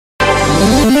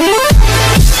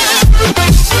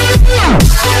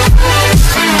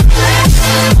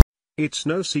It's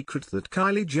no secret that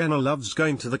Kylie Jenner loves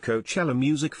going to the Coachella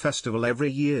Music Festival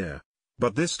every year.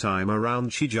 But this time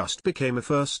around she just became a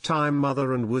first-time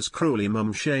mother and was cruelly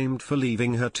mum-shamed for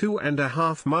leaving her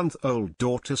 2.5-month-old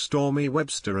daughter Stormy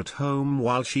Webster at home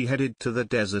while she headed to the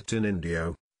desert in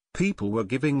India. People were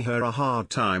giving her a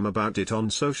hard time about it on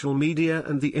social media,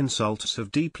 and the insults have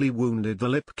deeply wounded the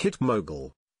lip kit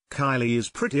mogul. Kylie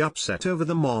is pretty upset over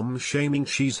the mom-shaming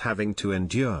she's having to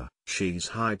endure. She's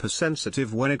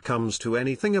hypersensitive when it comes to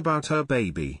anything about her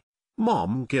baby.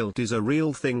 Mom guilt is a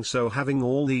real thing, so having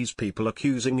all these people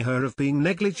accusing her of being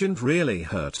negligent really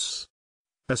hurts.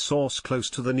 A source close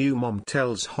to the new mom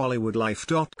tells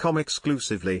HollywoodLife.com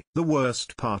exclusively, "The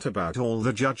worst part about all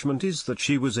the judgment is that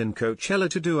she was in Coachella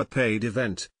to do a paid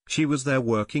event. She was there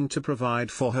working to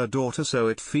provide for her daughter, so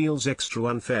it feels extra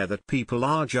unfair that people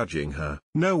are judging her.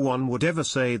 No one would ever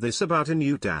say this about a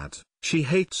new dad. She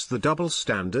hates the double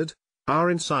standard," our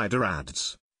insider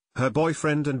adds. Her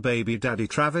boyfriend and baby daddy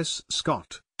Travis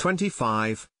Scott,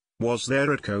 25, was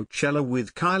there at Coachella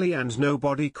with Kylie, and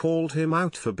nobody called him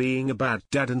out for being a bad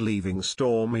dad and leaving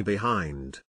Stormy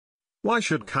behind. Why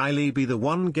should Kylie be the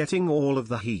one getting all of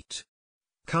the heat?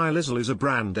 Kylie is a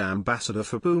brand ambassador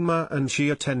for Puma, and she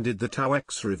attended the Tao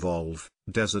X Revolve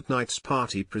Desert Nights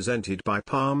party presented by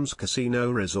Palms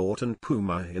Casino Resort and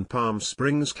Puma in Palm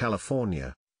Springs,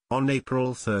 California, on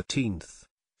April 13.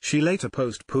 She later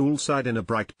posed poolside in a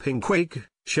bright pink wig,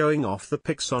 showing off the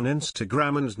pics on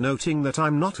Instagram and noting that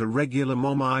 "I'm not a regular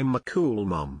mom, I'm a cool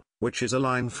mom," which is a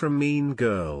line from Mean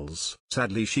Girls.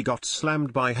 Sadly, she got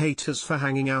slammed by haters for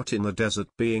hanging out in the desert,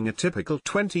 being a typical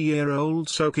 20-year-old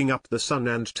soaking up the sun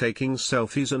and taking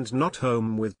selfies, and not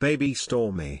home with baby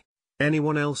Stormy.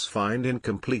 Anyone else find it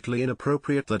completely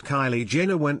inappropriate that Kylie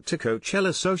Jenner went to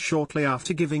Coachella so shortly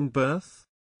after giving birth?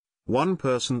 One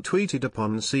person tweeted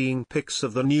upon seeing pics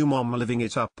of the new mom living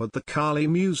it up at the Kylie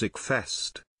Music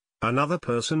Fest. Another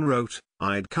person wrote,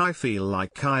 "I'd feel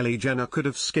like Kylie Jenner could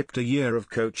have skipped a year of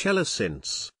Coachella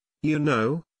since,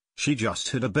 she just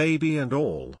had a baby and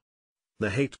all."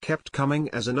 The hate kept coming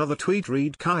as another tweet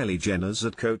read, "Kylie Jenner's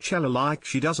at Coachella like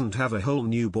she doesn't have a whole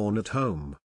newborn at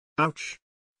home. Ouch.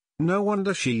 No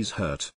wonder she's hurt."